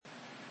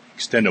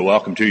Extend a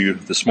welcome to you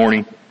this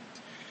morning.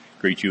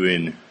 Greet you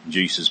in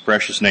Jesus'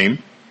 precious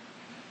name.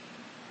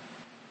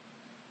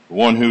 The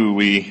one who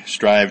we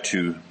strive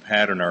to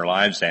pattern our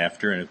lives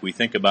after, and if we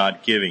think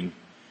about giving,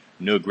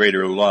 no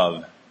greater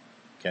love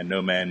can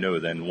no man know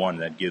than one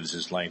that gives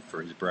his life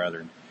for his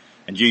brethren.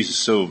 And Jesus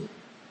so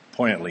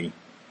poignantly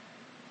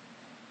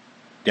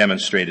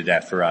demonstrated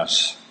that for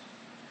us.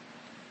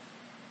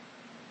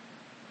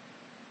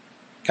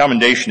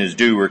 Commendation is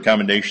due where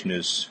commendation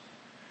is.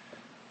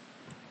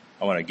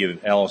 I want to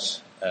give Alice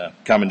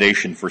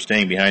commendation for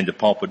staying behind the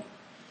pulpit.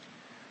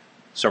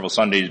 Several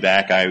Sundays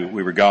back,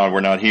 we were gone, we're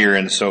not here,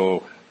 and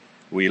so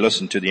we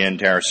listened to the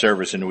entire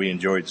service and we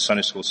enjoyed the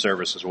Sunday school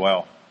service as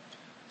well.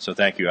 So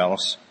thank you,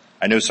 Alice.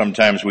 I know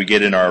sometimes we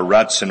get in our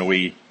ruts and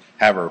we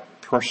have our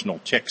personal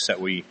tics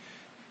that we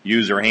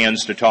use our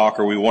hands to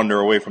talk or we wander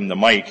away from the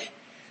mic.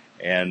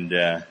 And,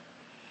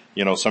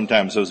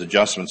 sometimes those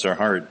adjustments are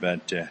hard,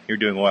 but you're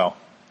doing well.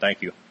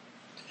 Thank you.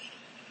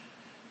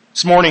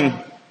 This morning,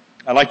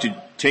 I'd like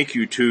to take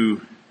you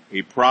to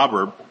a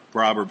proverb,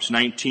 Proverbs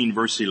 19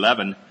 verse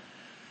 11.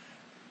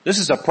 This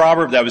is a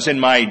proverb that was in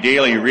my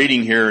daily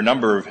reading here a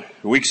number of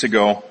weeks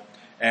ago,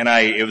 and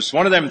it was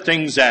one of them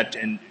things that,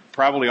 and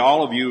probably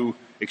all of you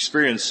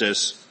experience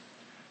this,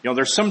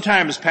 there's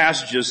sometimes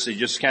passages that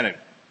just kind of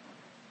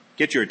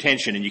get your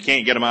attention and you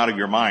can't get them out of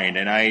your mind,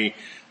 and I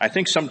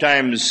think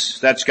sometimes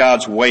that's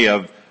God's way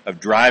of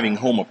driving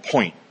home a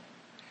point.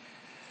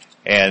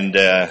 And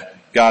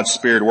God's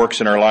Spirit works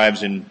in our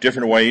lives in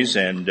different ways,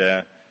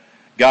 and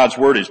God's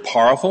Word is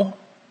powerful.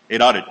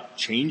 It ought to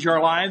change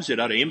our lives. It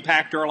ought to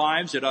impact our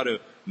lives. It ought to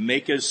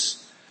make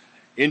us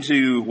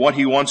into what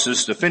He wants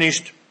us, the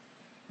finished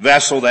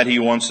vessel that He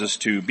wants us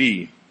to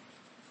be.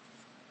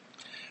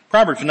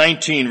 Proverbs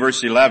 19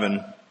 verse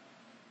 11.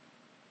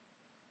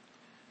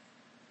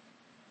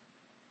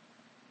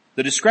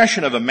 The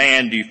discretion of a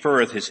man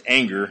deferreth his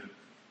anger,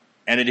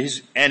 and it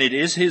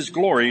is his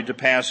glory to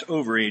pass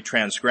over a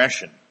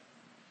transgression.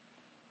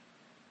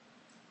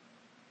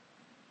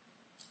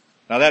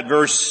 Now that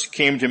verse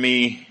came to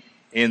me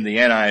in the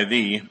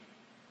NIV,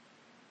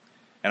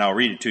 and I'll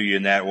read it to you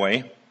in that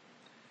way.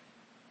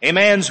 A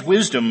man's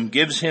wisdom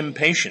gives him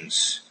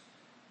patience.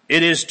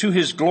 It is to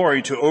his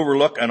glory to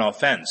overlook an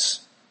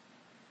offense.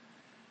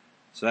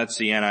 So that's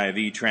the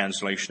NIV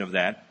translation of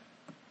that.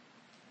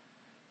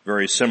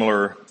 Very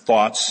similar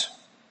thoughts.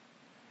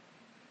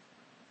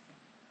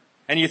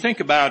 And you think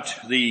about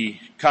the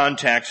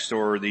context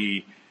or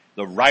the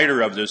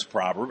writer of this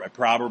proverb. A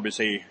proverb is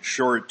a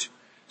short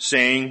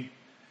saying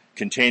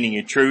containing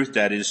a truth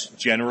that is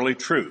generally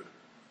true.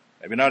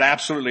 Maybe not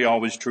absolutely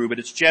always true, but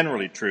it's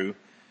generally true.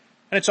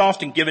 And it's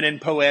often given in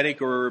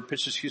poetic or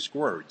picturesque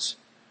words.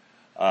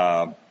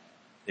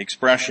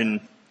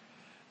 Expression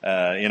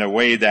in a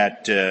way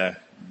that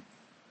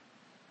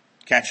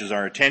catches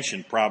our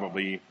attention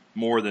probably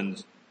more than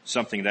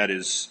something that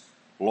is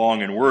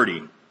long and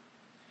wordy.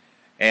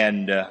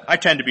 And I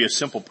tend to be a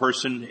simple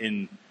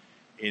person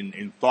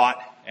in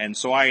thought, and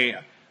so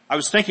I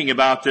was thinking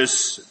about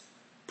this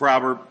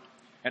proverb,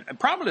 and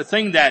probably the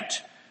thing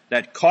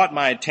that caught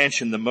my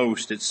attention the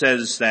most, it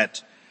says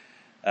that,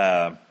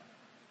 and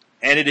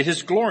it is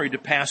his glory to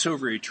pass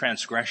over a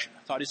transgression.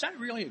 I thought, is that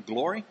really a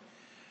glory?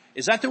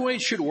 Is that the way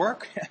it should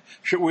work?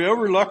 Should we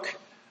overlook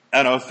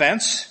an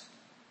offense?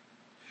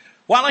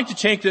 Well, I'd like to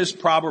take this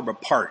proverb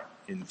apart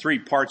in 3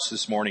 parts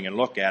this morning and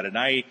look at it. And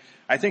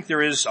I think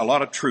there is a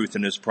lot of truth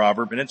in this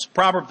proverb, and it's a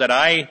proverb that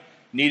I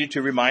needed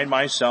to remind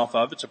myself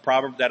of. It's a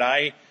proverb that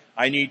I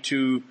need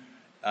to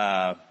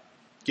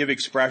give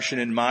expression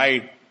in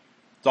my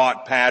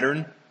thought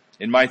pattern,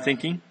 in my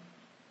thinking.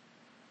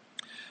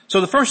 So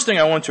the first thing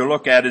I want to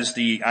look at is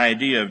the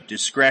idea of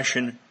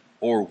discretion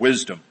or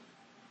wisdom.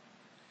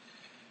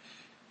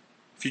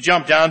 If you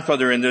jump down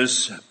further in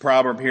this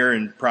proverb here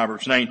in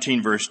Proverbs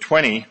 19 verse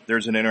 20,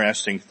 there's an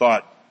interesting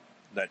thought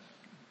that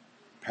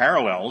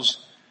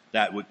parallels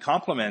that would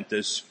complement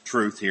this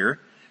truth here.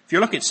 If you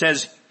look, it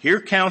says,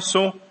 hear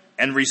counsel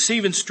and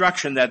receive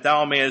instruction that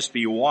thou mayest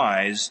be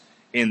wise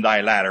in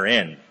thy latter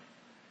end.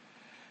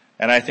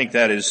 And I think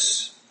that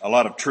is a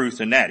lot of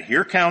truth in that.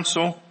 Hear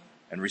counsel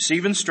and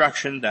receive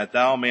instruction that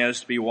thou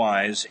mayest be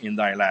wise in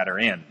thy latter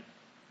end.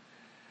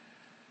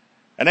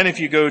 And then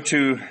if you go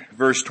to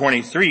verse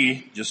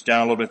 23, just down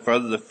a little bit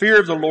further, the fear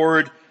of the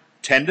Lord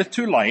tendeth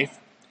to life,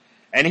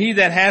 and he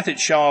that hath it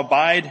shall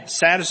abide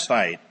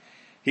satisfied.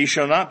 He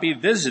shall not be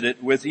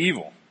visited with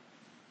evil.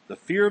 The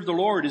fear of the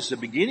Lord is the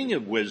beginning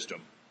of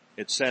wisdom,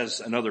 it says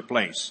another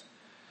place.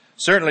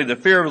 Certainly the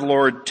fear of the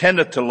Lord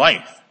tendeth to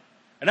life.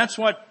 And that's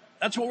what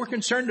we're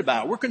concerned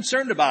about. We're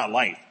concerned about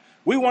life.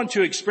 We want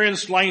to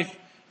experience life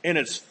in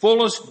its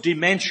fullest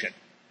dimension.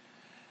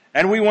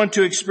 And we want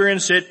to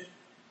experience it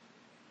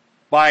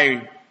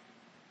by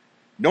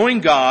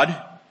knowing God,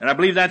 and I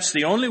believe that's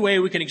the only way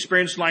we can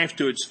experience life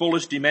to its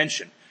fullest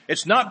dimension.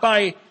 It's not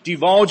by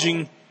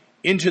divulging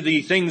into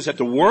the things that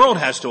the world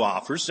has to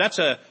offer. So that's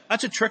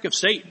a trick of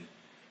Satan.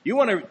 You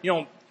want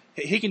to,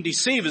 he can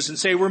deceive us and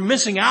say we're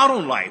missing out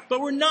on life,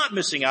 but we're not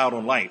missing out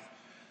on life.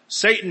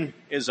 Satan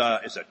is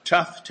a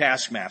tough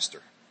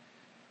taskmaster.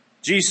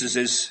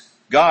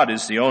 God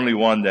is the only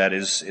one that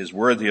is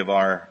worthy of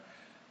our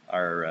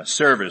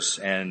service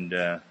and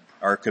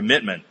our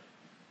commitment.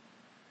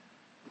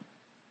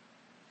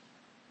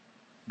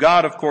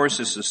 God, of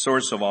course, is the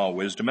source of all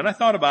wisdom. And I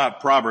thought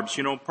about Proverbs.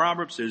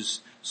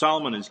 Proverbs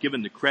Solomon is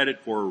given the credit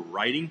for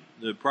writing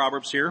the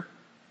Proverbs here.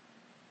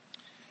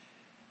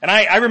 And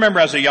I remember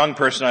as a young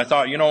person, I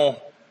thought,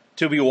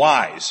 to be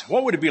wise,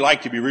 what would it be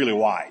like to be really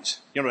wise?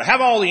 To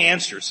have all the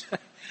answers.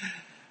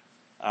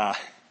 And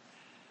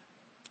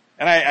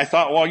I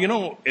thought,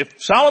 well,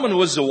 if Solomon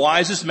was the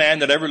wisest man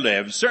that ever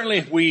lived, certainly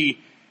if we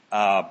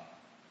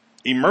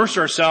immerse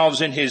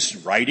ourselves in his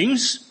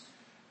writings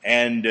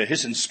and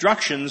his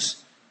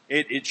instructions,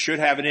 it should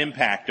have an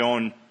impact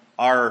on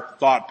our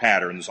thought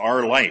patterns,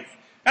 our life.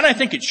 And I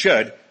think it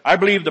should. I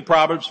believe the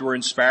Proverbs were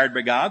inspired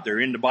by God. They're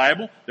in the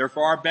Bible. They're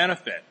for our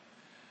benefit.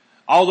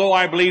 Although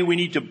I believe we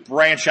need to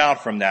branch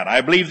out from that.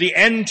 I believe the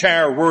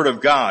entire Word of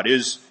God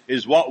is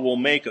what will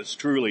make us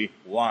truly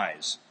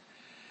wise.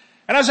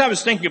 And as I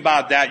was thinking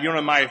about that,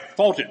 in my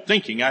faulted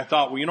thinking, I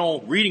thought,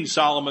 reading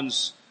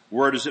Solomon's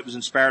Word as it was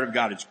inspired of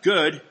God, it's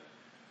good.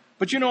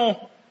 But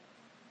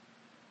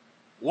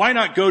why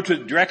not go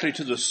directly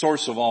to the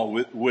source of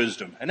all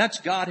wisdom? And that's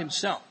God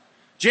himself.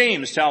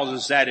 James tells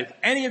us that if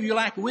any of you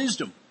lack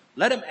wisdom,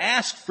 let him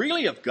ask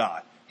freely of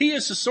God. He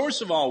is the source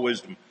of all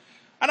wisdom.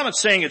 I'm not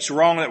saying it's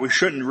wrong that we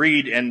shouldn't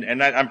read,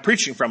 and I'm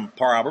preaching from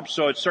Proverbs,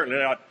 so it's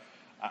certainly not,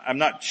 I'm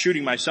not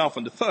shooting myself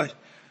in the foot.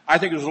 I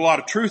think there's a lot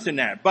of truth in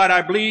that. But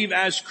I believe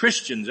as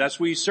Christians, as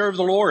we serve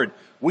the Lord,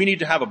 we need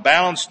to have a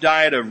balanced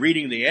diet of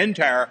reading the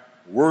entire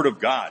Word of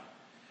God.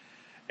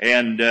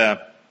 And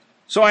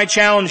so I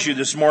challenge you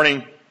this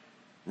morning,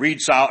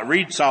 read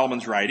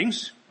Solomon's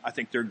writings. I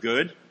think they're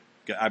good.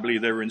 I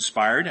believe they were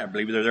inspired. I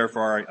believe they're there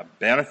for our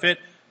benefit.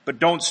 But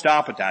don't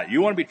stop at that.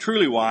 You want to be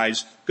truly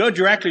wise, go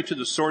directly to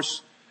the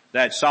source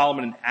that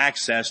Solomon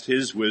accessed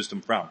his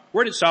wisdom from.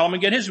 Where did Solomon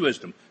get his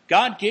wisdom?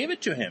 God gave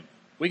it to him.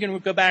 We can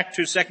go back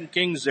to 1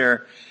 Kings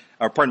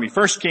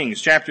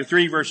chapter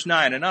 3, verse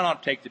 9, and I'll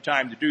not take the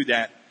time to do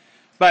that.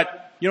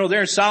 But,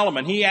 there's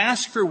Solomon. He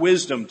asked for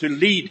wisdom to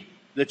lead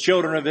the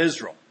children of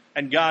Israel.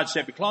 And God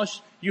said,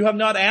 because you have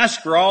not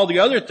asked for all the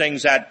other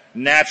things that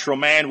natural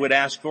man would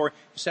ask for,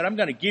 he said, I'm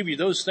going to give you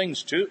those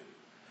things too.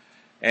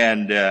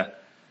 And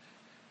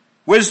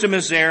wisdom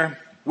is there.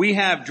 We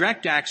have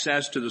direct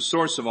access to the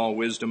source of all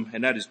wisdom,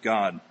 and that is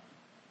God.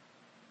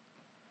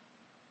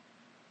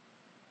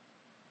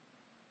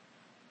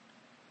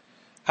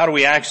 How do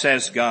we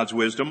access God's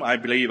wisdom? I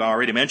believe I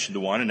already mentioned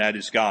the one, and that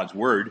is God's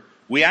Word.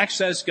 We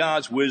access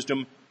God's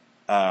wisdom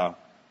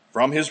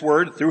from His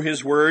Word, through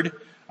His Word.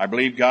 I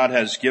believe God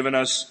has given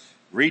us,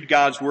 read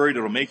God's Word,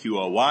 it'll make you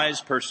a wise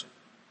person.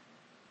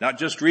 Not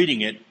just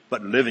reading it,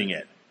 but living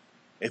it.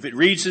 If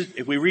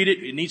we read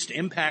it, it needs to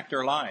impact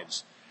our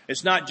lives.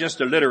 It's not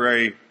just a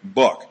literary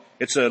book.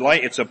 It's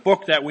a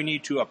book that we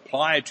need to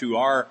apply to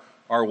our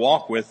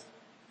walk with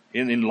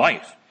in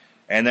life.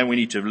 And then we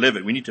need to live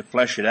it. We need to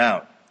flesh it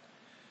out.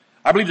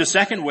 I believe the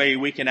second way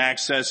we can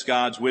access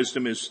God's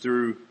wisdom is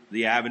through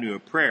the avenue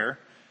of prayer.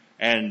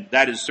 And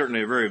that is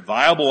certainly a very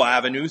viable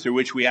avenue through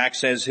which we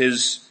access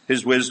His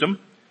wisdom.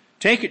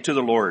 Take it to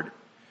the Lord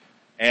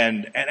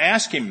and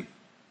ask Him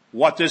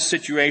how this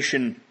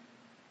situation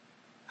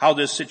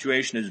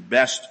is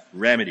best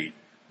remedied.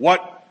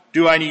 What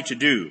do I need to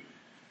do?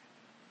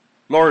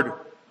 Lord,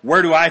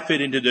 where do I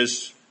fit into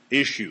this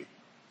issue?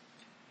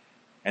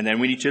 And then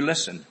we need to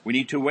listen. We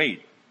need to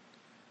wait.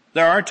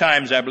 There are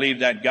times, I believe,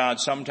 that God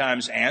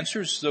sometimes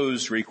answers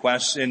those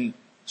requests in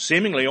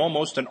seemingly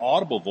almost an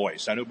audible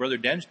voice. I know Brother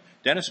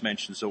Dennis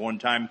mentions the one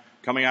time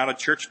coming out of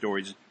church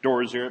doors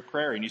here at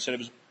prayer, and he said it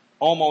was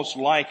almost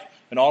like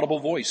an audible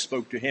voice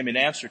spoke to him in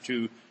answer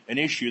to an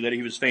issue that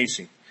he was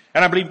facing.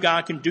 And I believe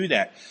God can do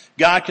that.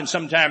 God can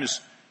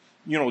sometimes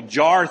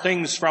jar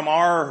things from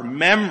our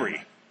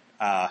memory.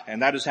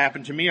 And that has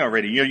happened to me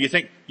already.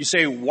 You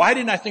say, why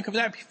didn't I think of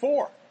that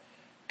before?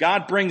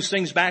 God brings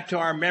things back to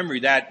our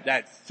memory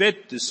that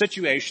fit the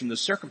situation, the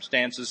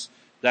circumstances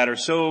that are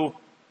so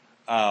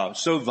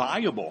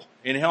valuable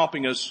in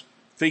helping us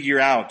figure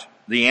out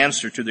the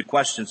answer to the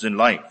questions in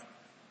life.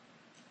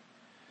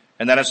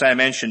 And that, as I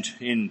mentioned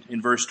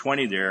in verse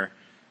 20 there,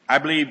 I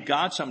believe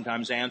God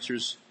sometimes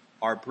answers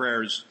our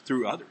prayers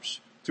through others,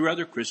 through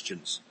other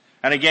Christians.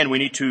 And again, we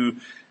need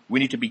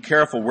to be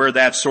careful where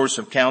that source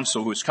of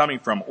counsel is coming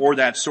from, or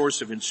that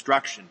source of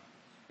instruction.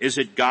 Is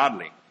it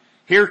godly?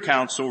 Hear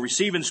counsel,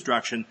 receive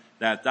instruction,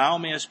 that thou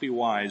mayest be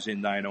wise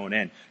in thine own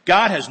end.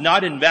 God has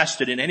not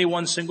invested in any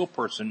one single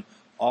person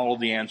all of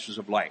the answers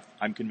of life.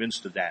 I'm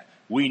convinced of that.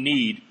 We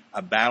need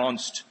a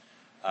balanced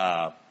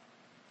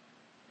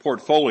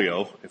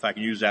portfolio, if I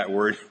can use that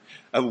word,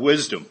 of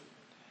wisdom.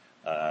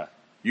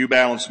 You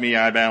balance me,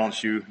 I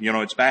balance you.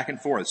 It's back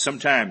and forth.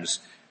 Sometimes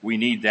we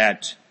need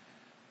that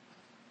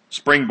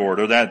springboard,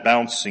 or that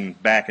bouncing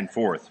back and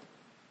forth.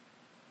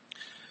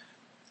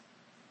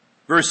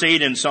 Verse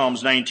 8 in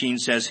Psalms 19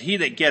 says, He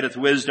that getteth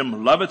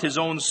wisdom loveth his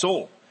own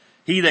soul.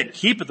 He that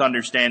keepeth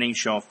understanding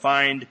shall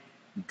find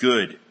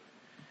good.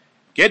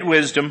 Get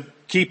wisdom,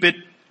 keep it,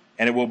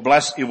 and it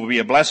will be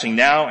a blessing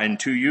now and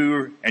to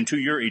your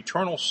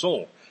eternal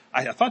soul.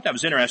 I thought that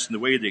was interesting, the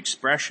way the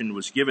expression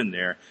was given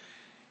there.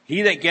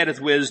 He that getteth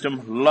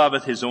wisdom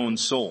loveth his own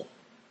soul.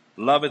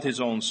 Loveth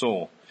his own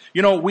soul.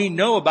 You know, we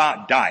know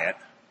about diet.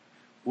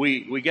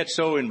 We get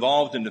so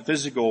involved in the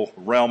physical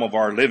realm of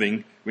our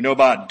living. We know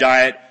about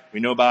diet.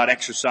 We know about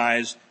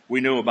exercise.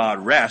 We know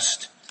about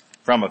rest.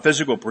 From a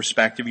physical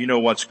perspective, you know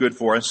what's good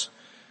for us,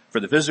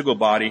 for the physical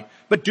body.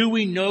 But do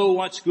we know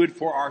what's good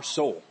for our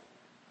soul?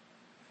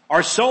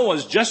 Our soul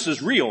is just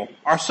as real.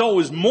 Our soul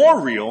is more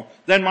real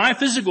than my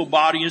physical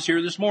body is here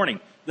this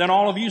morning, than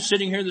all of you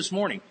sitting here this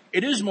morning.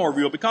 It is more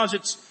real because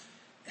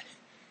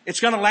it's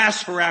going to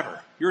last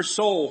forever. Your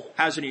soul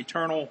has an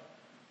eternal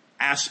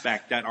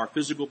aspect that our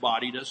physical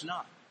body does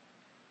not.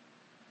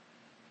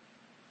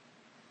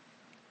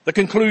 The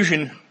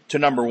conclusion to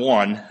number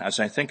one, as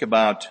I think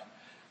about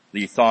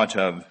the thought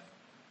of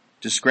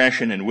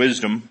discretion and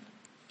wisdom,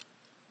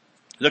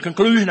 the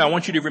conclusion I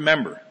want you to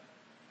remember: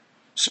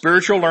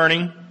 spiritual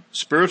learning,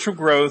 spiritual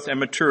growth, and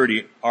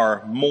maturity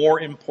are more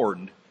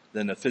important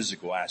than the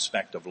physical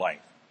aspect of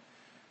life.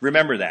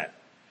 Remember that.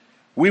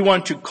 We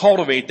want to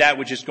cultivate that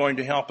which is going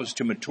to help us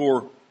to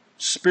mature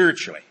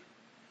spiritually.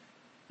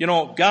 You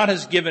know, God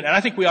has given, and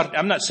I think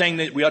I'm not saying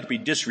that we ought to be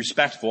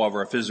disrespectful of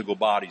our physical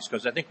bodies,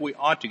 because I think we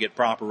ought to get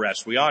proper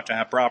rest. We ought to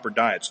have proper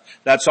diets.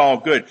 That's all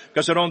good,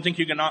 because I don't think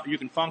you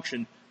can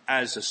function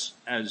as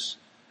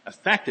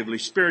effectively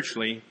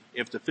spiritually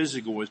if the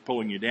physical is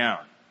pulling you down.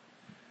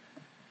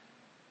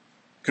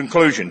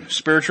 Conclusion: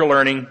 spiritual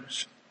learning,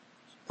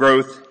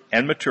 growth,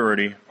 and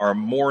maturity are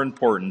more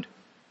important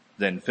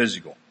than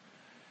physical.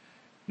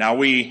 Now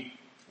we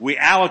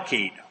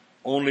allocate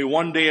only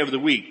one day of the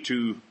week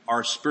to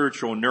our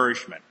spiritual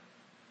nourishment.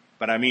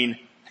 But I mean,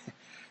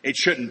 it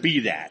shouldn't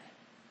be that.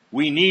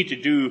 We need to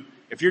do,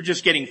 if you're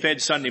just getting fed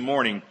Sunday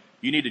morning,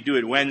 you need to do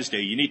it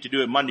Wednesday. You need to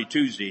do it Monday,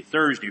 Tuesday,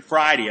 Thursday,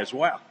 Friday as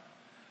well.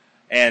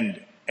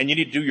 And you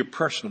need to do your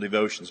personal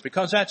devotions,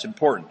 because that's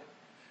important.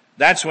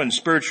 That's when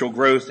spiritual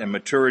growth and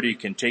maturity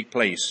can take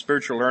place.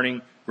 Spiritual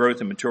learning, growth,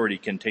 and maturity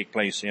can take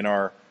place in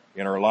our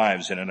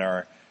lives, and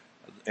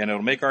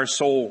it'll make our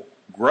soul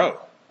grow,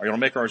 or it'll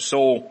make our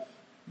soul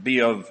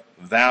be of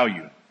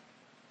value.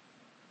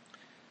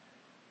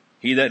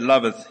 He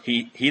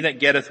that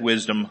getteth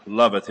wisdom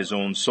loveth his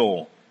own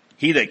soul.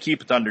 He that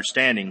keepeth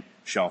understanding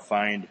shall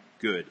find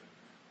good.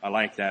 I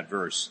like that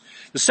verse.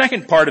 The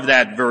second part of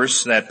that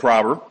verse, that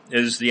proverb,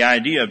 is the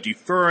idea of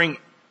deferring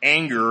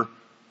anger,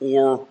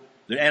 or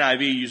the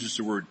NIV uses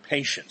the word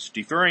patience.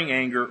 Deferring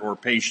anger or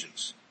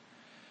patience.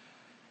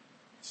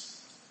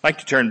 I'd like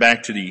to turn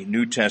back to the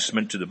New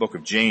Testament, to the book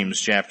of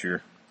James,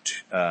 chapter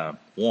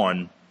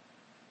 1.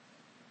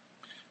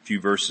 A few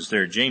verses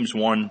there. James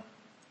 1.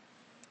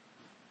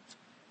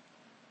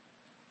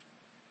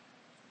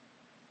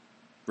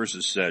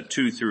 Verses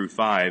 2 through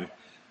 5.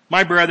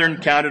 My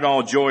brethren, count it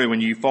all joy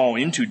when ye fall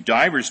into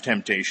divers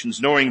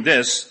temptations, knowing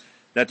this,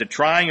 that the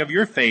trying of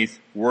your faith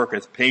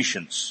worketh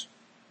patience.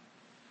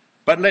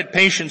 But let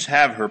patience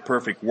have her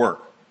perfect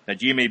work,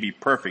 that ye may be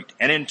perfect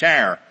and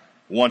entire,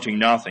 wanting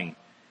nothing.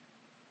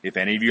 If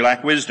any of you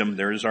lack wisdom,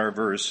 there is our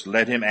verse,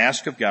 let him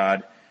ask of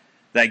God,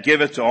 that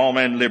giveth to all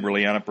men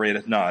liberally, and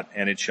upbraideth not,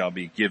 and it shall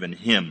be given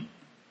him.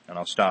 And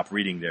I'll stop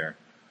reading there.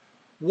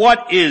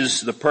 What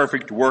is the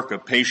perfect work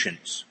of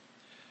patience?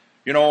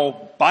 You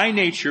know, by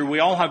nature, we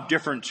all have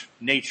different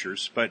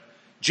natures, but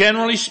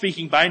generally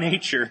speaking, by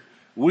nature,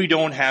 we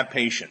don't have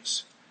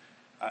patience.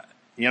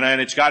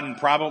 And it's gotten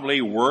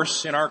probably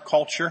worse in our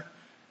culture.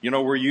 You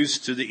know, we're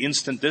used to the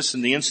instant this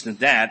and the instant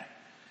that,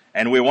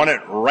 and we want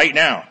it right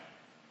now.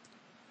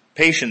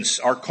 Patience,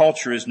 our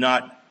culture is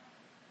not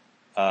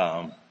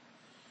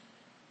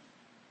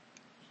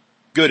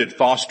good at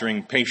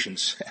fostering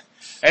patience.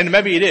 And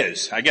maybe it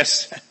is. I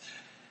guess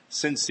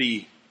since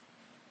the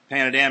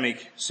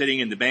pandemic, sitting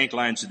in the bank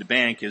lines at the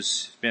bank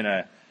has been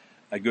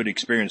a good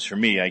experience for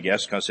me, I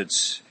guess, because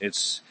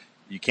it's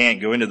you can't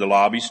go into the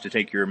lobbies to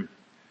take your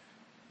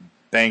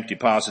bank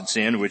deposits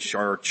in, which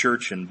are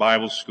church and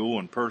Bible school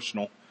and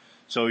personal.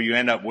 So you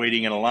end up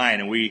waiting in a line,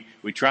 and we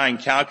try and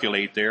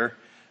calculate there.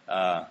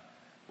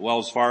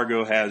 Wells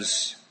Fargo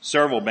has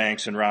several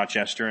banks in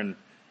Rochester, and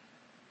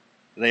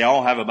they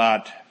all have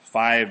about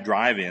 5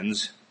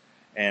 drive-ins,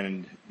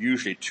 and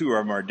usually 2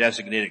 of them are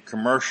designated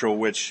commercial,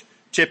 which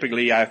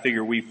typically I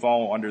figure we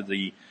fall under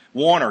the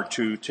 1 or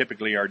 2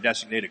 typically are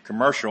designated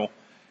commercial,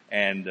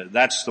 and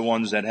that's the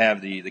ones that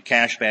have the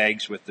cash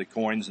bags with the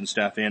coins and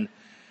stuff in.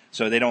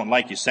 So they don't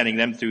like you sending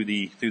them through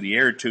the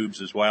air tubes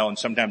as well, and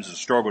sometimes it's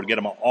a struggle to get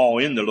them all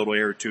in the little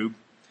air tube.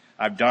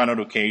 I've done it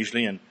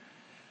occasionally,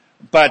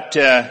 but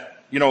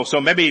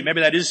so maybe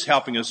that is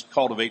helping us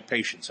cultivate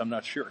patience. I'm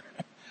not sure.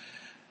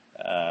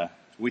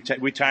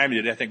 We timed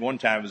it. I think one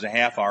time it was a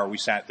half hour. We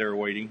sat there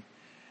waiting,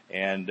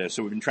 and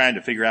so we've been trying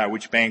to figure out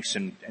which banks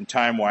and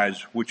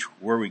time-wise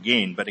where we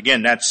gain. But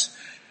again,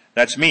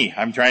 that's me.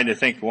 I'm trying to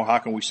think, well, how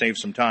can we save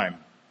some time?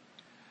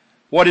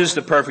 What is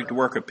the perfect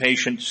work of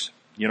patience?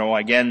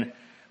 Again,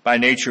 by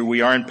nature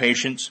we are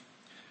impatient.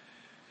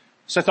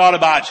 So I thought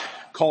about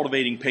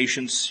cultivating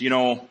patience.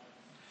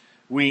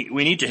 we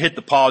need to hit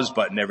the pause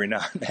button every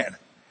now and then.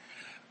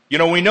 You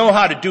know, we know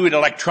how to do it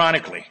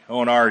electronically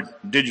on our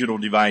digital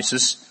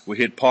devices. We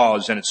hit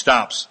pause and it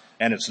stops,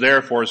 and it's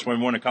there for us when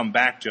we want to come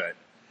back to it.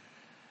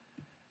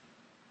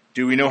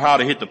 Do we know how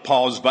to hit the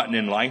pause button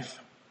in life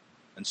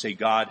and say,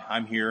 God,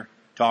 I'm here,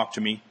 talk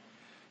to me?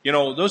 You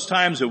know, those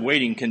times of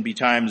waiting can be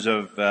times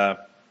of,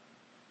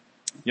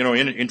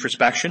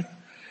 introspection,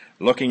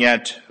 looking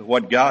at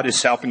what God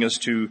is helping us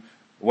to,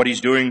 what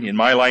He's doing in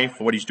my life,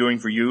 what He's doing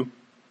for you.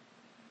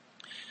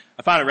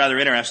 I found it rather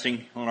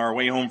interesting on our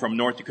way home from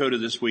North Dakota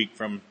this week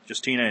from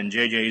Justina and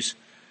JJ's.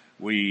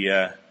 We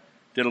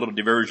did a little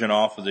diversion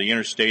off of the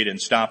interstate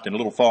and stopped in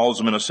Little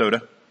Falls,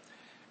 Minnesota.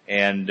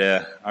 And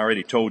I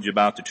already told you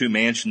about the two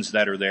mansions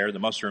that are there, the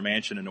Musser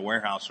Mansion and the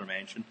Warehouser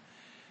Mansion.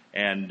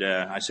 And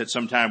I said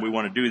sometime we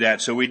want to do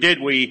that. So we did.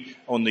 We,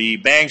 on the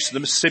banks of the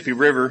Mississippi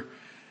River,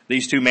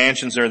 these two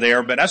mansions are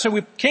there. But I said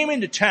we came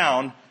into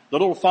town,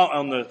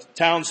 on the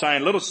town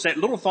sign,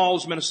 Little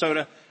Falls,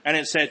 Minnesota, and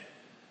it said,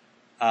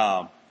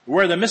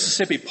 where the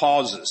Mississippi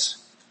pauses.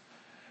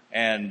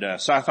 And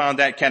so I found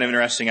that kind of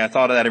interesting. I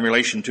thought of that in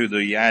relation to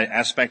the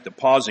aspect of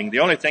pausing. The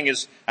only thing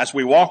is, as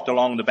we walked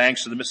along the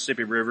banks of the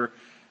Mississippi River,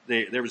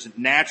 there was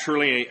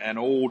naturally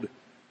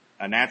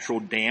a natural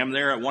dam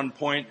there at one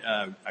point,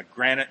 a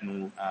granite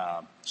and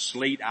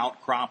slate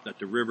outcrop that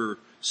the river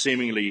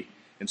seemingly,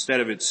 instead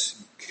of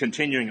its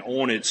continuing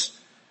on its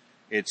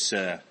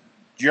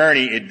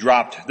journey, it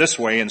dropped this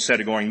way instead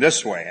of going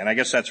this way. And I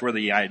guess that's where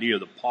the idea of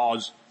the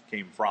pause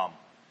came from.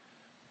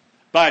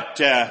 But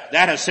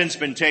that has since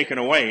been taken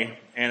away,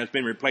 and it's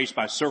been replaced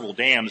by several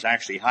dams,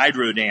 actually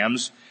hydro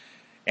dams.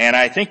 And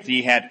I think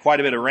they had quite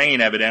a bit of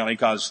rain, evidently,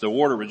 because the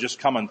water was just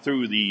coming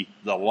through the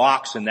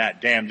locks in that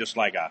dam just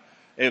like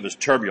it was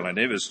turbulent.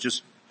 It was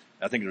just,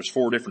 I think there's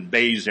 4 different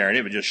bays there, and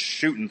it was just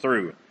shooting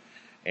through.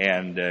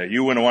 And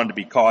you wouldn't want to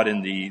be caught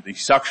in the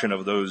suction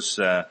of those.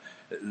 The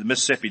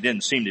Mississippi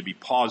didn't seem to be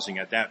pausing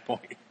at that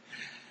point.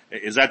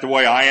 Is that the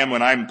way I am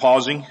when I'm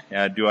pausing?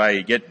 Do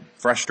I get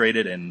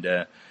frustrated? And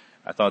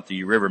I thought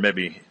the river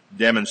maybe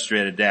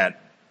demonstrated that.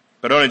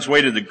 But on its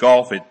way to the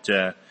Gulf,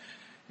 it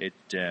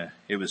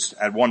was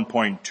at one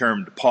point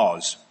termed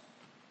pause.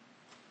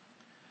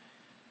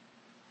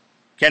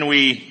 Can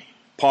we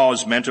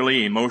pause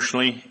mentally,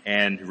 emotionally,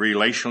 and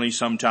relationally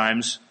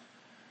sometimes?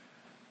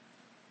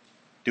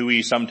 Do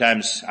we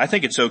sometimes, I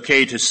think it's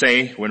okay to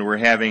say when we're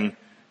having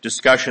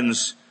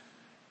discussions,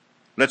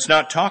 let's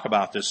not talk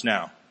about this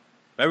now.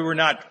 Maybe we're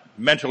not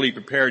mentally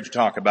prepared to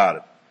talk about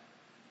it.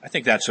 I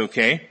think that's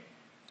okay.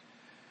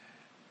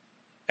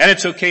 And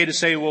it's okay to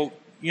say, well,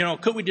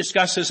 could we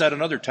discuss this at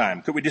another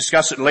time? Could we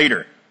discuss it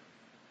later?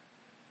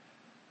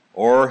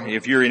 Or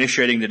if you're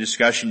initiating the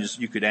discussion,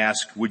 you could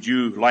ask, would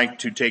you like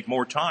to take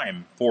more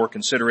time for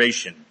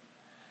consideration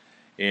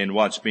in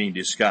what's being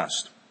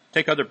discussed?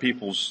 Take other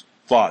people's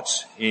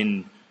thoughts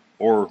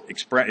or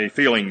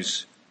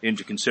feelings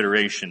into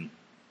consideration.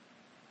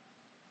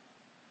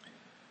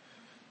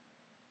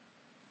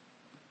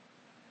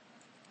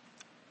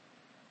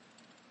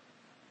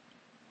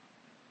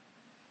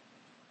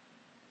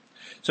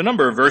 So a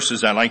number of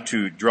verses I'd like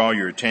to draw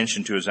your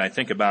attention to as I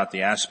think about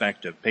the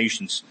aspect of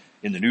patience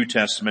in the New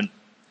Testament,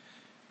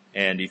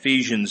 and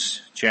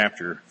Ephesians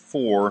chapter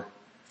 4,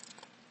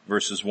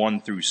 verses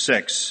 1 through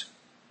 6.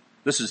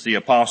 This is the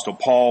Apostle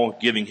Paul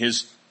giving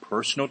his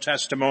personal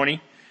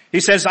testimony.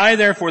 He says, I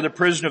therefore, the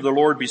prisoner of the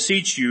Lord,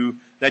 beseech you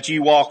that ye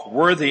walk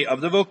worthy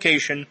of the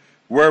vocation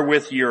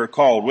wherewith ye are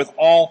called, with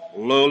all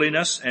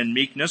lowliness and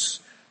meekness,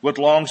 with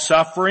long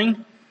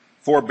suffering,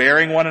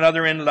 forbearing one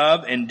another in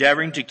love,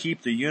 endeavoring to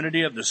keep the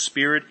unity of the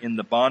Spirit in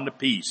the bond of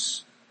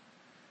peace.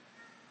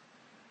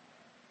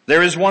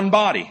 There is one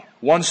body,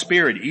 one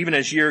Spirit, even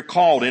as ye are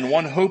called, in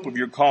one hope of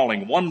your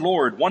calling, one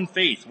Lord, one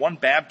faith, one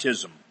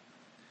baptism.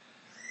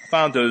 I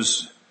found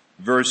those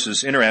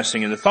verses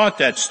interesting, and the thought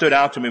that stood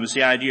out to me was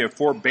the idea of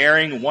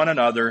forbearing one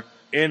another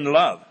in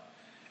love.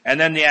 And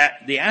then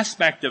the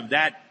aspect of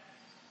that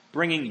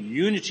bringing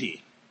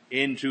unity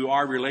into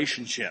our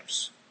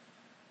relationships.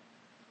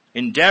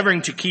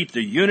 Endeavoring to keep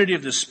the unity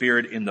of the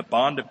Spirit in the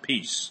bond of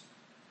peace.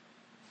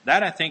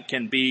 That, I think,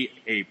 can be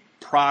a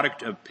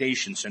product of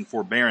patience and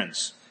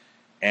forbearance,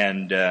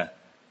 and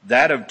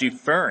that of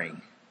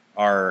deferring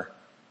our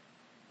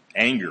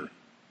anger.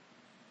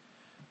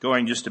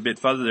 Going just a bit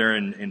further there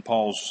in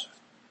Paul's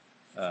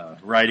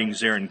writings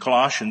there in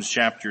Colossians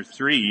chapter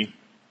 3,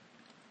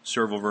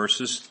 several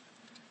verses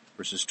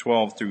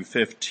 12 through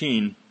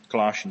 15,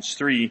 Colossians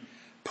 3,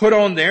 put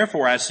on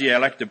therefore as the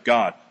elect of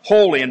God,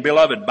 holy and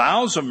beloved,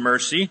 bowels of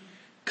mercy,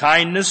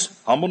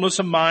 kindness, humbleness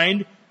of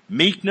mind,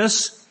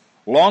 meekness,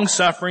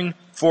 long-suffering,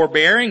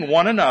 forbearing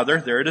one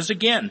another, there it is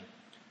again,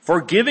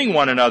 forgiving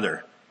one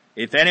another.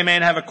 If any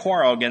man have a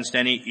quarrel against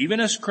any, even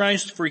as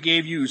Christ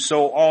forgave you,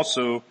 so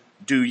also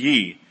do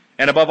ye.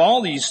 And above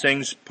all these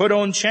things, put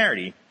on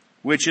charity,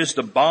 which is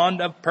the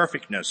bond of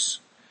perfectness.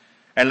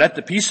 And let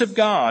the peace of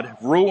God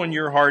rule in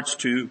your hearts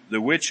too,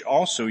 the which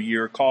also ye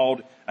are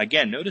called,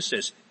 again, notice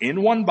this,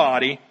 in one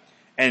body,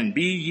 and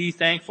be ye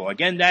thankful.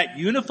 Again, that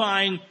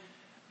unifying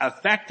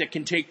effect that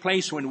can take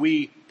place when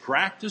we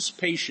practice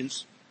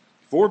patience,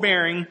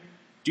 forbearing,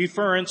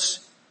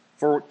 deference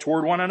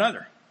toward one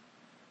another.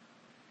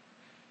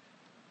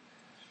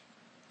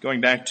 Going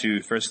back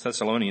to 1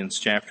 Thessalonians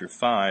chapter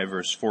 5,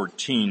 verse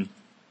 14.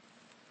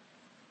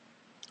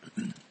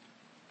 1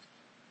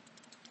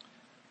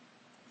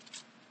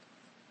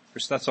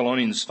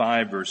 Thessalonians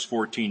 5, verse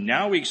 14.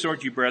 Now we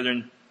exhort you,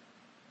 brethren.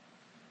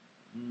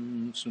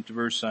 It's not the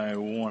verse I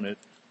wanted.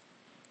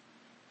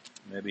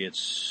 Maybe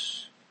it's...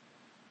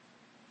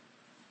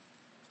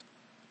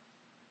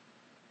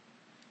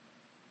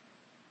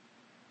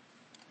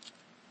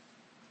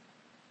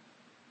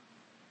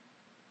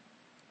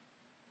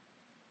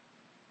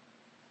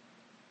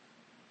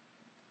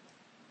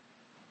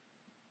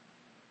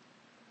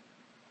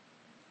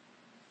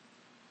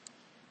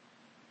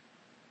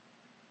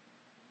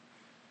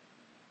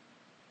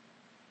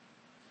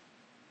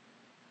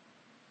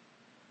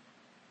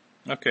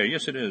 Okay,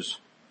 yes it is.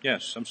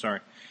 Yes, I'm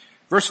sorry.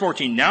 Verse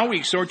 14, now we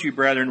exhort you,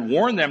 brethren,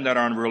 warn them that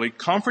are unruly,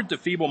 comfort the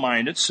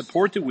feeble-minded,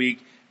 support the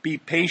weak, be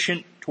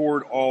patient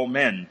toward all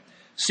men.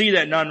 See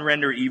that none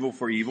render evil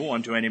for evil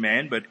unto any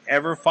man, but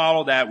ever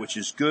follow that which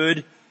is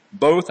good,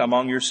 both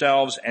among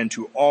yourselves and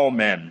to all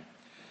men.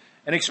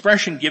 An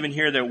expression given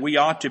here that we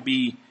ought to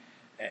be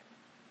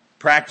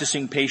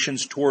practicing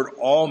patience toward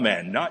all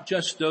men, not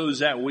just those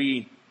that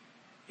we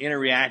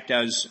interact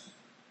as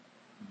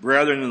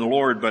brethren in the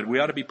Lord, but we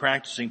ought to be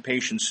practicing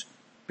patience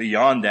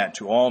beyond that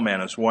to all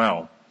men as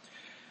well.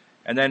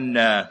 And then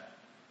I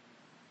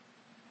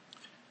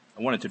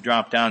wanted to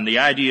drop down. The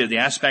idea, the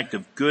aspect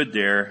of good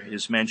there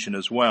is mentioned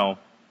as well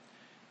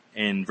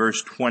in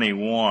verse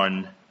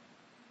 21.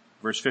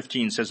 Verse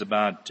 15 says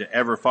about to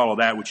ever follow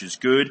that which is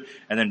good.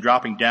 And then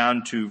dropping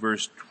down to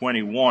verse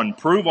 21,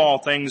 prove all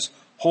things,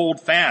 hold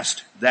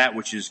fast that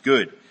which is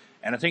good.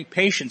 And I think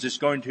patience is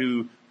going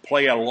to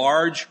play a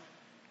large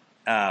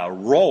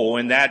role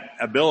in that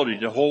ability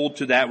to hold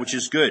to that which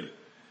is good.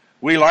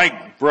 We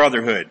like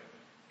brotherhood,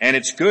 and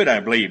it's good, I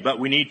believe, but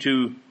we need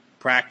to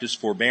practice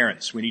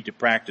forbearance. We need to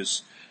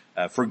practice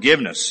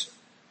forgiveness.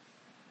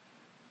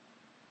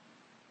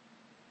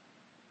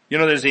 You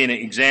know, there's an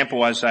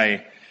example as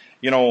I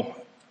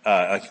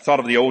thought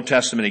of the Old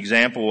Testament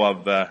example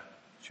of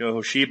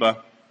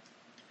Jehosheba.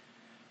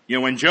 You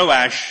know, when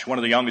Joash, one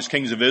of the youngest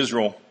kings of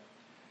Israel,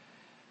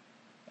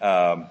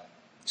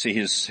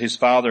 his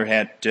father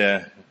had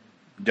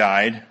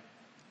died,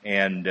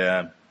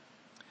 and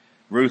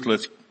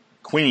ruthless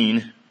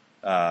Queen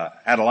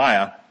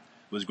Athaliah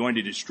was going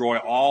to destroy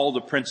all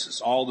the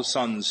princes, all the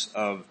sons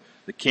of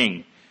the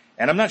king.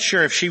 And I'm not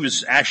sure if she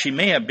was actually,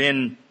 may have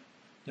been,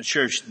 not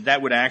sure if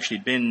that would have actually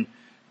been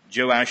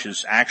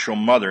Joash's actual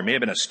mother. It may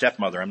have been a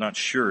stepmother. I'm not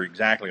sure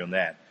exactly on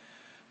that.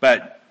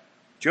 But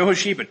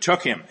Jehosheba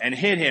took him and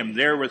hid him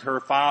there with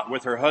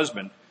her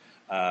husband,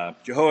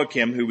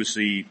 Jehoiakim, who was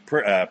the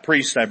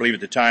priest, I believe,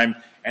 at the time.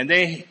 And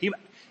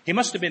he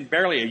must have been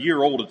barely a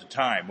year old at the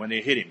time when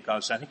they hid him,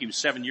 because I think he was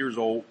 7 years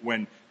old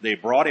when they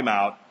brought him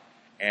out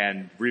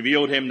and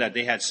revealed him that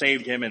they had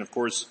saved him. And of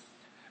course,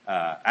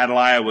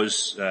 Athaliah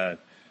was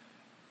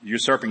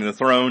usurping the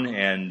throne,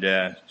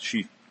 and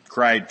she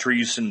cried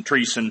treason,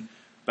 treason.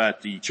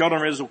 But the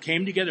children of Israel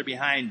came together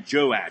behind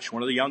Joash,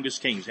 one of the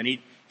youngest kings, and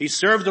he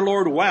served the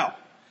Lord well.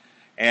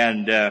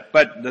 And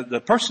but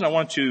the person I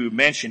want to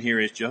mention here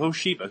is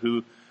Jehosheba,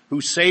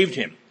 who saved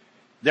him.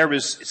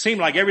 It seemed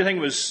like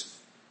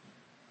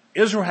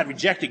Israel had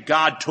rejected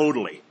God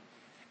totally.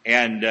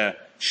 And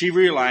she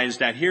realized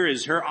that here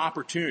is her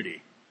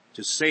opportunity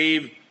to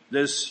save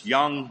this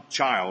young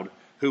child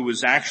who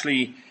was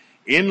actually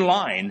in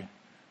line,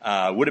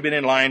 would have been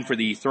in line for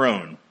the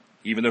throne,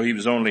 even though he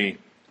was only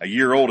a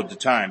year old at the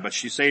time. But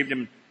she saved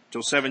him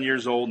till 7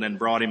 years old and then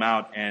brought him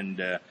out,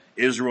 and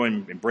Israel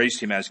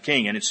embraced him as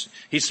king. And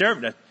he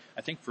served,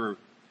 I think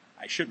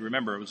I should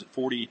remember, was it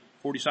 40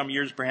 some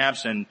years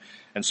perhaps, and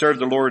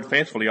served the Lord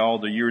faithfully all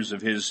the years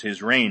of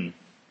his reign.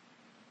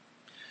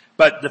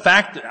 But the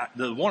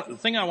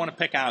thing I want to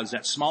pick out is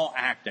that small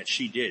act that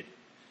she did.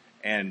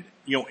 And,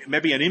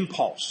 maybe an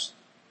impulse.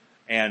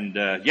 And,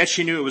 yet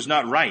she knew it was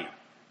not right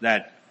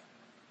that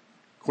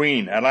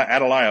Queen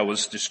Athaliah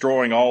was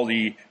destroying all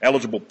the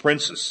eligible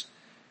princes.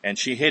 And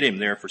she hid him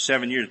there for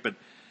 7 years. But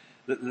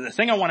the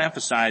thing I want to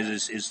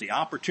emphasize is the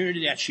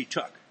opportunity that she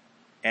took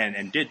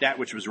and did that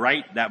which was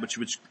right, that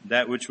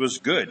which was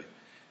good.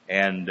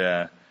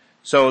 And,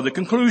 so the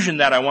conclusion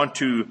that I want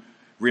to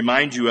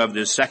remind you of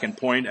this second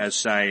point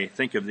as I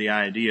think of the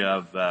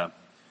idea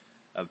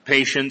of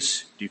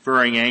patience,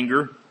 deferring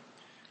anger.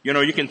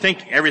 You can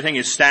think everything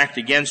is stacked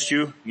against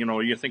you.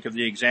 You think of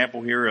the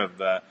example here of,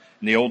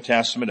 in the Old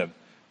Testament of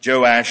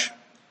Joash.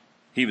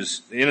 He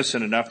was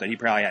innocent enough that he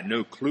probably had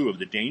no clue of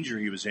the danger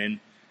he was in.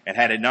 And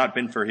had it not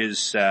been for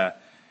his I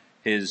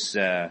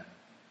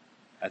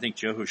think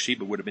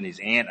Jehosheba would have been his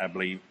aunt, I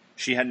believe.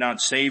 She had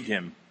not saved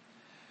him.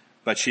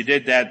 But she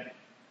did that.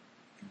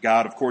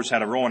 God, of course,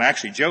 had a role, and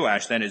actually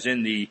Joash then is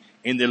in the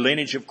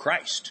lineage of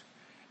Christ.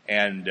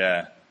 And,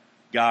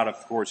 God, of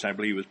course, I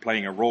believe was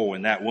playing a role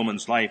in that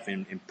woman's life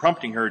in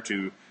prompting her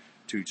to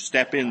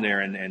step in there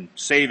and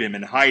save him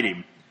and hide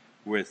him.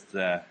 with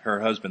her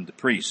husband, the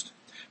priest.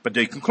 But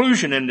the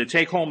conclusion and the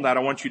take home that I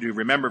want you to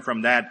remember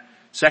from that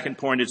second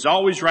point, it's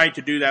always right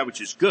to do that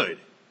which is good.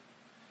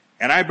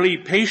 And I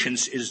believe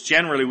patience is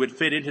generally would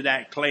fit into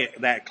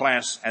that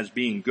class as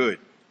being good,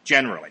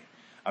 generally.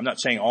 I'm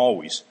not saying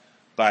always,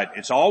 but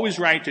it's always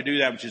right to do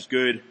that which is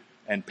good,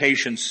 and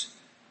patience,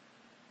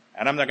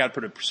 and I'm not going to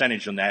put a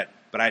percentage on that,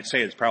 but I'd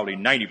say it's probably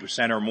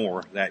 90% or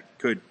more that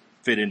could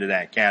fit into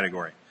that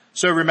category.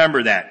 So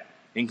remember that.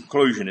 In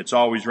conclusion, it's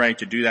always right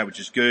to do that which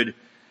is good,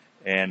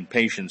 and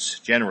patience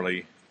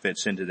generally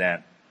fits into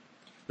that.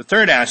 The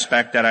third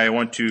aspect that I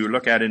want to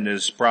look at in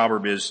this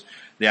proverb is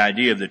the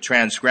idea of the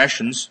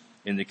transgressions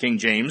in the King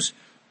James,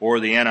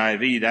 or the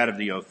NIV, that of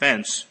the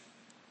offense.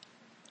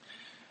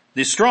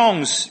 The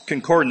Strong's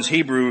Concordance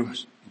Hebrew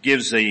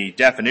gives a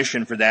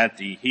definition for that.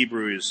 The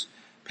Hebrew is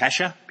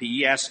pesha,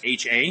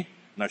 P-E-S-H-A. I'm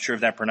not sure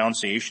if that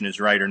pronunciation is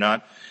right or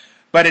not.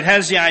 But it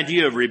has the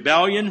idea of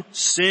rebellion,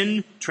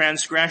 sin,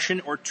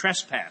 transgression, or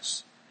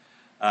trespass.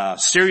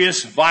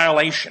 Serious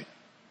violation.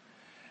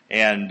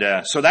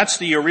 And so that's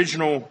the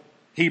original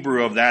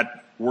Hebrew of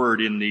that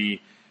word in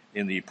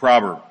the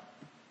proverb.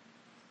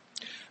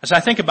 As I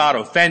think about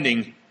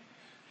offending,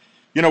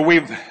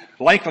 we've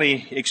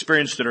likely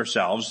experienced it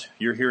ourselves.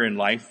 You're here in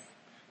life.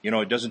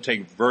 It doesn't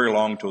take very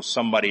long till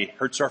somebody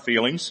hurts our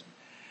feelings.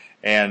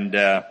 And,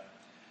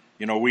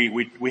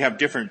 we have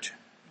different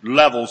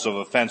levels of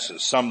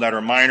offenses, some that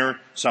are minor,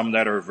 some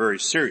that are very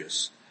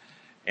serious.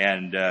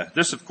 And,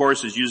 this of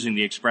course is using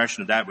the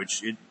expression of that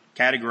which it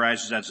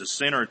categorizes as a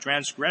sin or a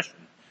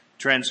transgression,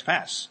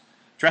 trespass,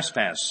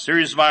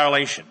 serious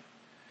violation.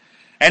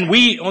 And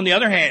we, on the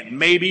other hand,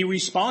 may be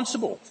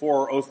responsible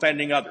for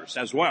offending others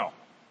as well.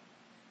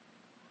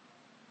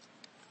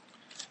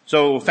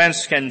 So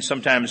offense can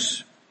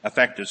sometimes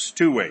affect us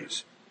two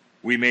ways.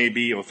 We may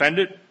be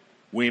offended.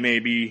 We may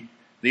be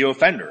the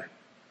offender.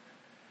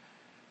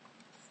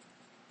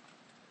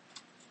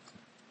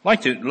 I'd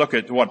like to look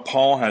at what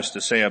Paul has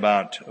to say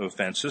about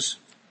offenses.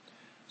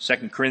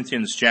 2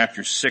 Corinthians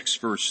chapter 6,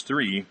 verse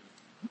 3.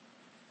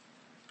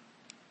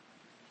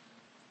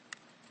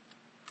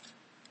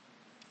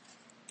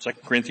 2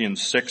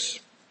 Corinthians 6.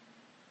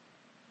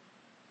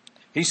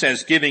 He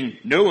says, giving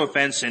no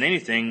offense in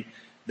anything,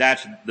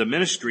 that the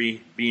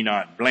ministry be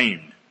not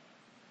blamed.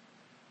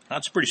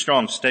 That's a pretty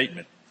strong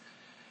statement.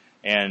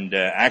 And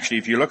actually,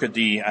 if you look at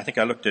I think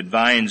I looked at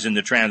Vine's in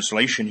the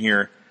translation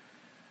here,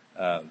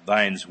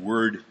 Vine's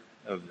word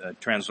of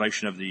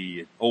translation of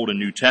the Old and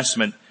New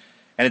Testament,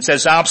 and it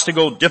says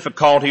obstacle,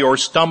 difficulty, or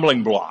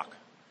stumbling block.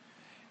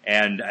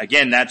 And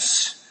again,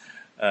 that's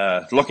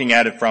looking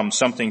at it from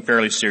something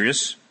fairly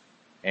serious.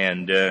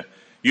 And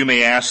you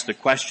may ask the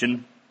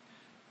question,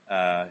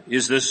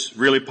 is this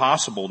really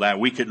possible that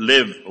we could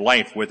live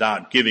life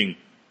without giving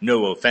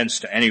no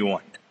offense to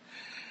anyone?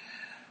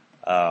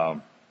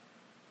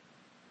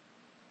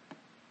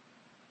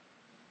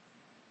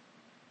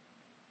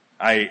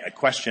 A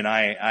question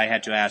I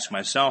had to ask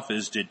myself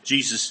is, did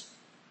Jesus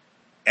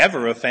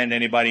ever offend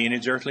anybody in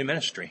his earthly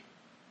ministry?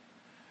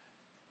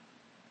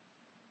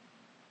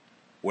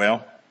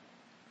 Well,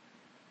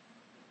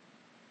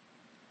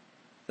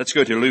 let's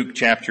go to Luke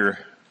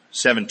chapter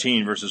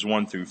 17, verses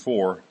 1 through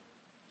 4.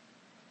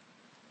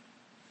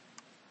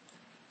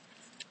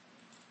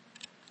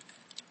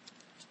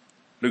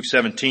 Luke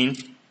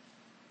 17,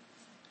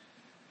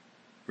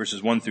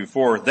 verses 1 through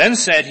 4. Then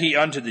said he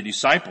unto the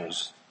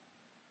disciples,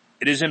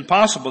 it is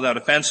impossible that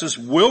offenses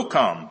will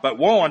come, but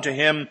woe unto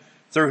him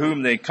through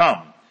whom they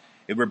come.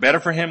 It were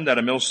better for him that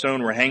a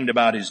millstone were hanged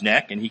about his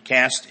neck, and he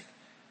cast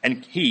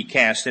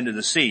into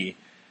the sea,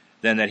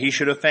 than that he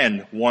should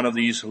offend one of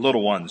these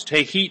little ones.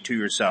 Take heed to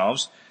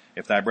yourselves.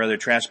 If thy brother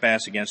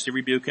trespass against thee,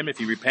 rebuke him. If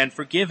he repent,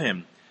 forgive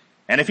him.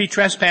 And if he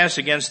trespass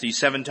against thee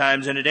 7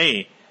 times in a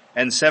day,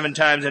 and 7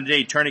 times in a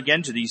day turn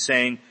again to thee,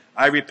 saying,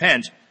 I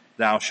repent,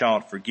 thou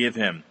shalt forgive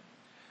him.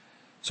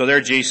 So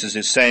there Jesus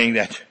is saying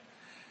that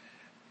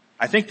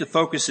I think the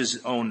focus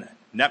is on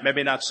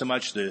maybe not so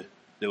much the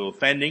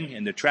offending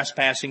and the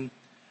trespassing.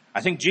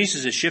 I think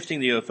Jesus is shifting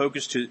the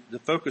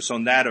focus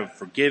on that of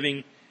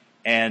forgiving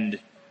and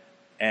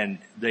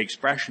the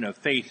expression of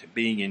faith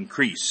being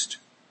increased.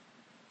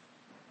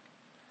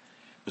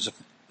 There's a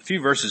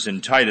few verses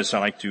in Titus I'd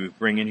like to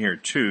bring in here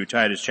too.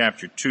 Titus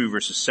chapter 2,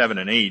 verses 7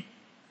 and 8.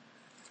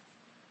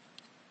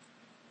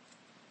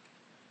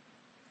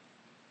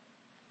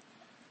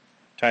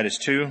 Titus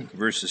 2,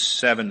 verses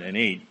 7 and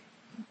 8.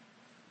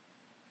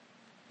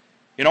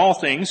 In all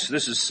things,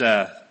 this is,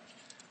 I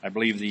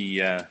believe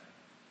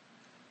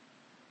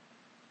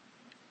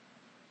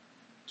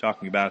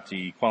talking about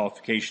the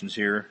qualifications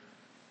here.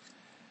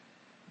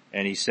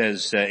 And he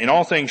says, in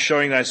all things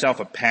showing thyself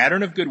a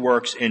pattern of good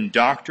works, in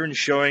doctrine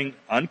showing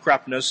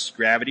uncorruptness,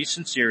 gravity,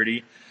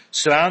 sincerity,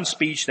 sound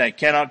speech that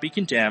cannot be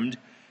condemned,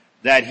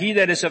 that he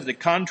that is of the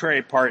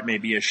contrary part may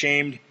be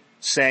ashamed,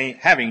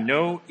 having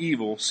no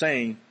evil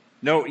thing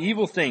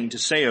to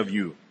say of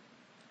you.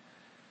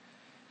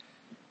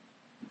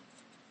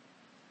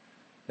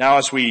 Now,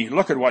 as we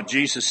look at what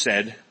Jesus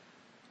said,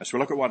 as we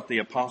look at what the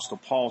Apostle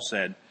Paul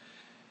said,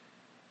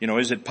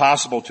 is it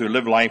possible to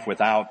live life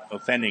without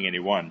offending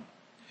anyone?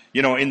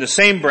 In the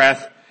same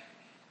breath,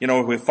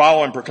 if we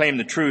follow and proclaim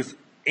the truth,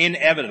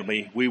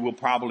 inevitably we will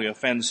probably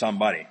offend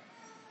somebody.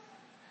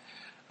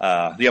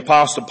 The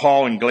Apostle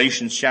Paul in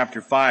Galatians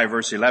chapter 5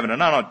 verse 11,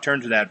 and I'll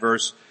turn to that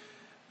verse.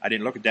 I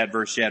didn't look at that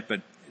verse yet,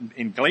 but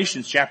in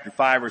Galatians chapter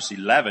 5 verse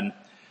 11,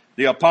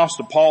 the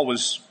Apostle Paul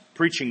was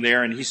preaching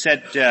there, and he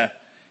said,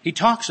 he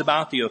talks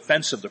about the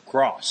offense of the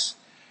cross.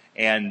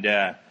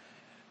 And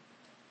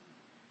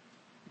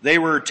they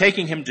were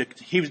taking him to,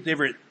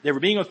 they were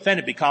being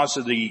offended because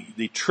of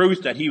the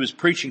truth that he was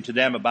preaching to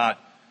them about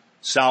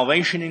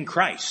salvation in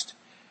Christ.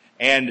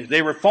 And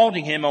they were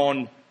faulting him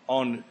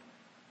on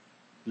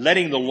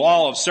letting the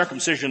law of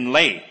circumcision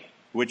lay,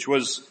 which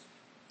was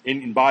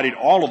embodied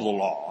all of the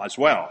law as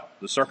well.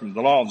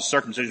 The law of the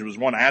circumcision was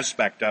one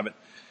aspect of it.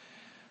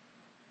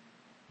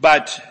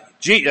 But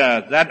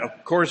that,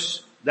 of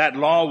course, that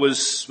law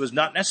was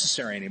not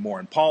necessary anymore.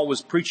 And Paul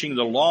was preaching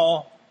the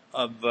law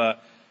of,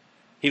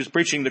 he was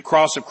preaching the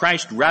cross of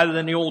Christ rather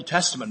than the Old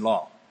Testament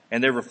law.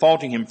 And they were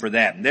faulting him for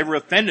that. And they were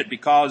offended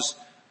because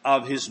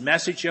of his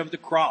message of the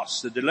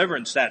cross, the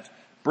deliverance that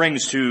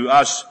brings to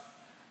us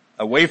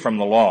away from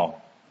the law.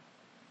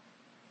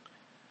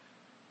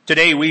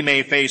 Today we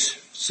may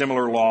face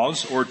similar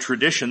laws or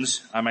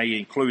traditions. I may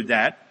include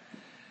that.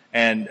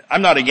 And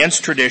I'm not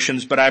against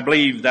traditions, but I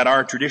believe that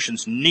our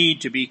traditions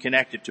need to be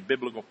connected to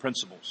biblical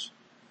principles.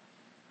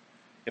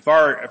 If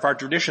our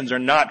traditions are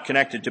not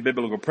connected to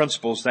biblical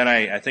principles, then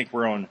I think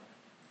we're on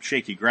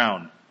shaky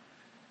ground.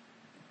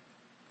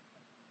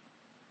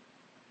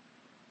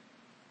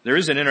 There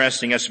is an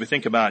interesting, as we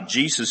think about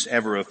Jesus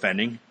ever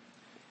offending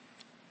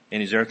in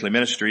his earthly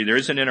ministry, there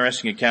is an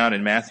interesting account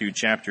in Matthew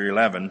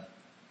 15,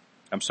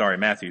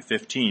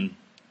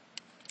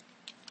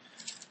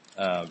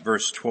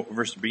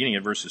 beginning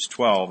at verses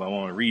 12. I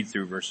want to read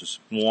through verses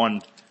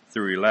 1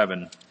 through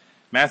 11.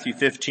 Matthew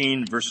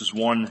 15, verses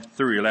 1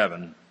 through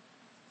 11.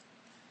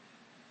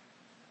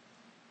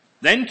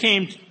 Then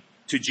came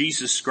to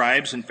Jesus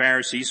scribes and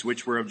Pharisees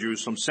which were of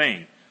Jerusalem,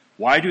 saying,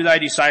 Why do thy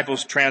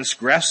disciples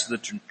transgress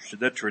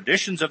the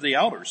traditions of the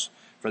elders?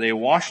 For they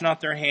wash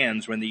not their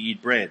hands when they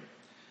eat bread.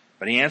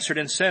 But he answered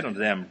and said unto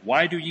them,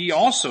 Why do ye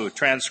also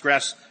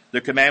transgress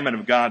the commandment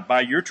of God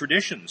by your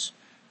traditions?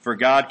 For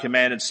God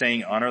commanded,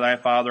 saying, Honor thy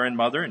father and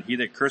mother, and he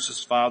that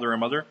curses father or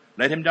mother,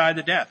 let him die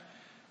the death.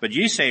 But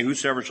ye say,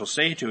 Whosoever shall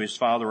say to his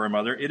father or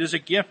mother, It is a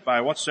gift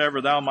by whatsoever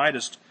thou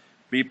mightest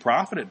be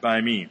profited by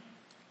me,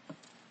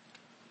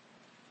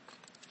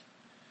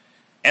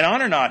 and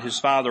honor not his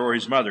father or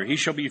his mother, he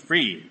shall be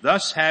free.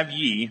 Thus have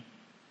ye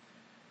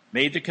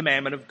made the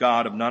commandment of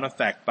God of none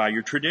effect by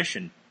your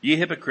tradition. Ye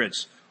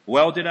hypocrites,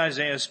 well did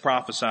Isaiah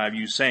prophesy of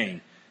you,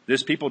 saying,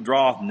 This people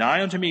draweth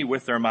nigh unto me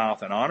with their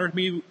mouth, and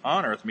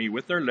honoreth me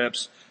with their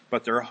lips,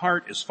 but their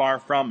heart is far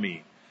from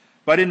me.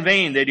 But in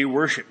vain they do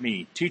worship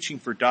me, teaching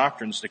for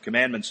doctrines the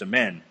commandments of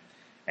men.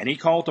 And he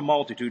called the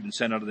multitude and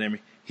said unto them,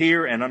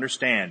 Hear and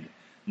understand.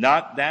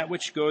 Not that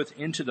which goeth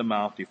into the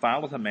mouth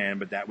defileth a man,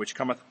 but that which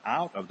cometh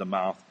out of the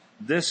mouth,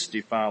 this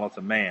defileth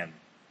a man.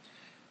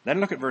 Then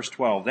look at verse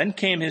 12. Then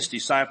came his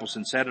disciples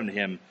and said unto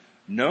him,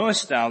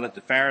 Knowest thou that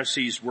the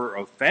Pharisees were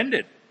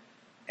offended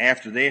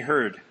after they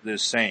heard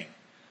this saying?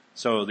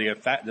 So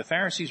the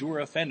Pharisees were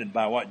offended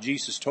by what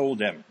Jesus told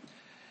them.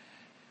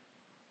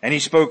 And he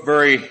spoke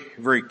very,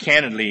 very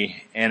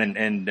candidly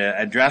and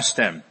addressed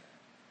them.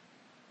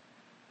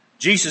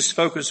 Jesus'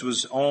 focus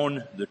was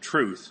on the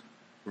truth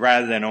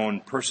rather than on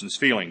person's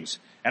feelings.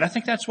 And I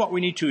think that's what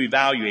we need to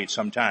evaluate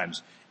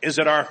sometimes. Is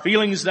it our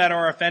feelings that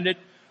are offended,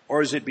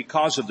 or is it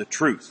because of the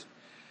truth?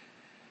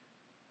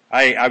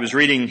 I was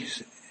reading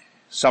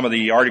some of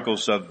the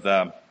articles of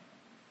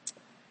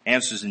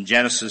Answers in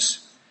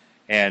Genesis,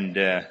 and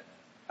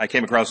I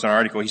came across an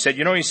article. He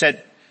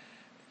said,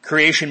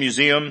 Creation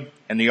Museum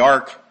and the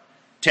Ark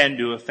tend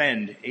to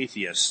offend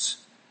atheists.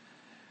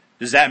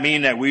 Does that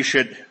mean that we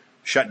should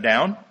shut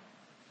down?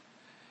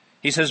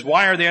 He says,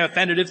 why are they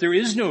offended if there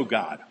is no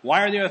God?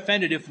 Why are they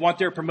offended if what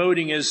they're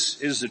promoting is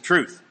the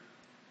truth?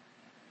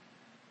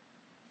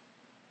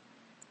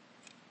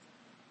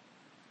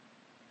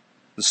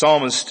 The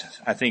psalmist,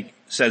 I think,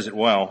 says it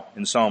well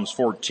in Psalms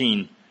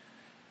 14,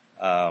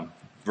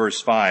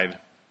 verse 5.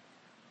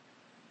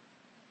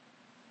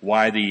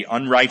 Why the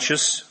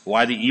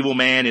evil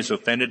man is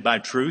offended by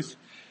truth.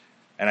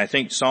 And I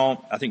think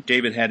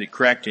David had it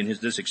correct in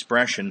this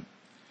expression.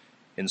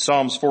 In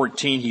Psalms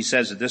 14, he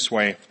says it this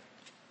way.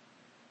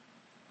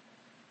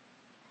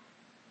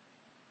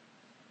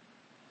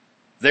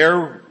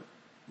 There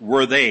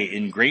were they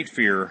in great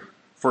fear,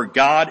 for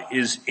God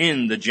is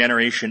in the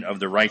generation of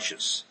the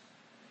righteous.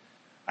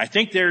 I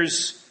think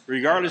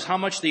regardless how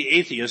much the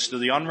atheist or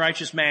the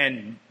unrighteous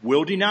man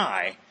will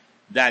deny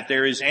that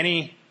there is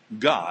any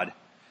God,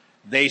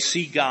 they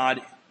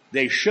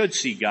should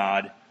see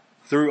God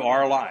through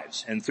our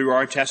lives and through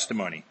our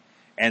testimony.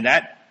 And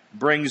that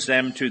brings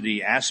them to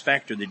the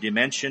aspect or the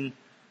dimension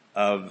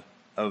of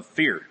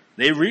fear.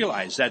 They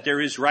realize that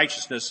there is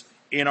righteousness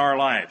in our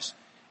lives.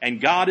 And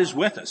God is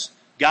with us.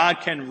 God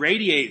can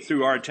radiate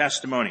through our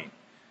testimony.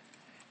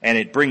 and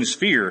it brings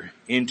fear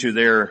into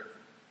their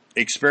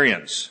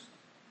experience.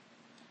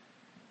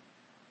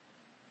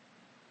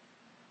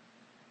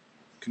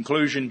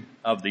 Conclusion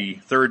of the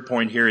third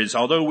point here is,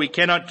 although we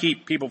cannot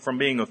keep people from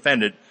being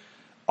offended,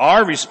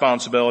 our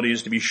responsibility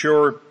is to be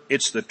sure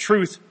it's the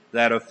truth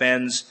that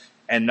offends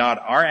and not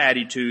our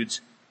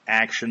attitudes,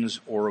 actions,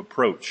 or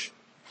approach.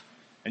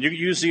 And you can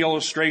use the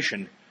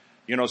illustration.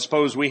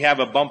 Suppose we have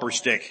a bumper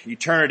stick,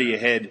 eternity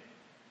ahead,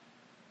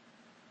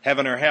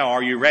 heaven or hell,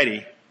 are you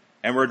ready?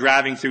 And we're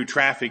driving through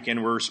traffic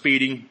and we're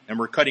speeding and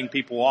we're cutting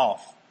people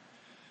off.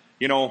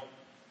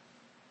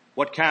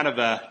 What kind of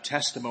a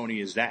testimony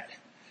is that?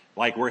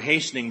 Like we're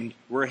hastening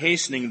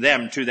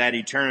them to that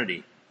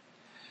eternity.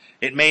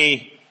 It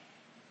may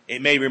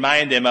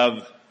remind them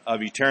of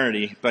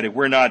eternity, but if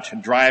we're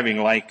not driving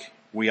like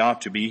we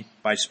ought to be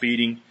by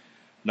speeding,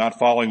 not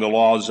following the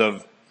laws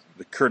of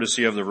the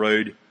courtesy of the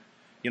road,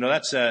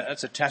 that's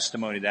a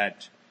testimony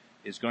that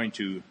is going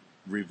to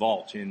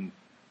revolt in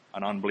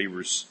an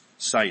unbeliever's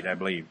sight, I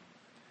believe.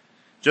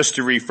 Just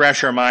to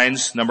refresh our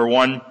minds, number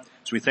one,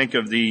 as we think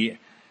of the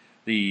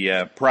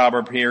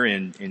proverb here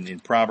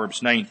in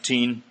Proverbs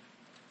 19,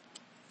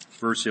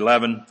 verse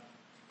 11.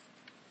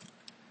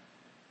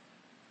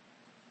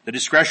 The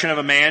discretion of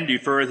a man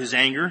deferreth his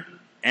anger,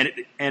 and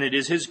it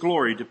is his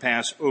glory to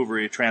pass over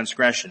a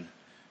transgression.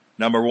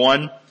 Number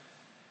one,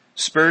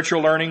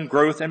 spiritual learning,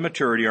 growth, and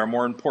maturity are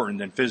more important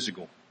than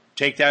physical.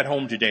 Take that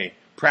home today.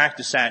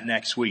 Practice that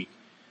next week.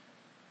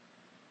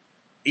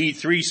 Eat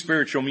 3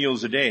 spiritual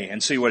meals a day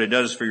and see what it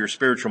does for your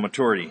spiritual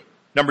maturity.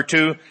 Number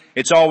two,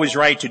 it's always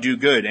right to do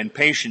good, and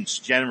patience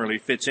generally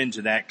fits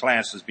into that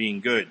class as being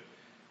good.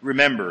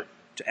 Remember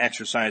to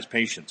exercise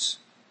patience.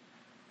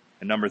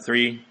 And number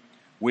 3,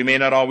 we may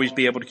not always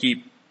be able to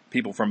keep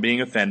people from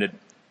being offended,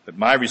 but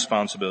my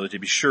responsibility to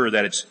be sure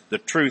that it's the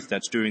truth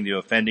that's doing the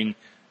offending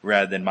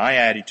rather than my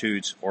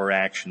attitudes or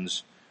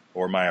actions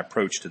or my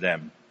approach to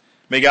them.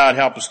 May God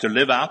help us to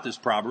live out this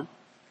proverb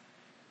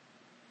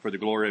for the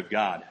glory of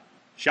God.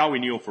 Shall we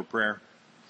kneel for prayer?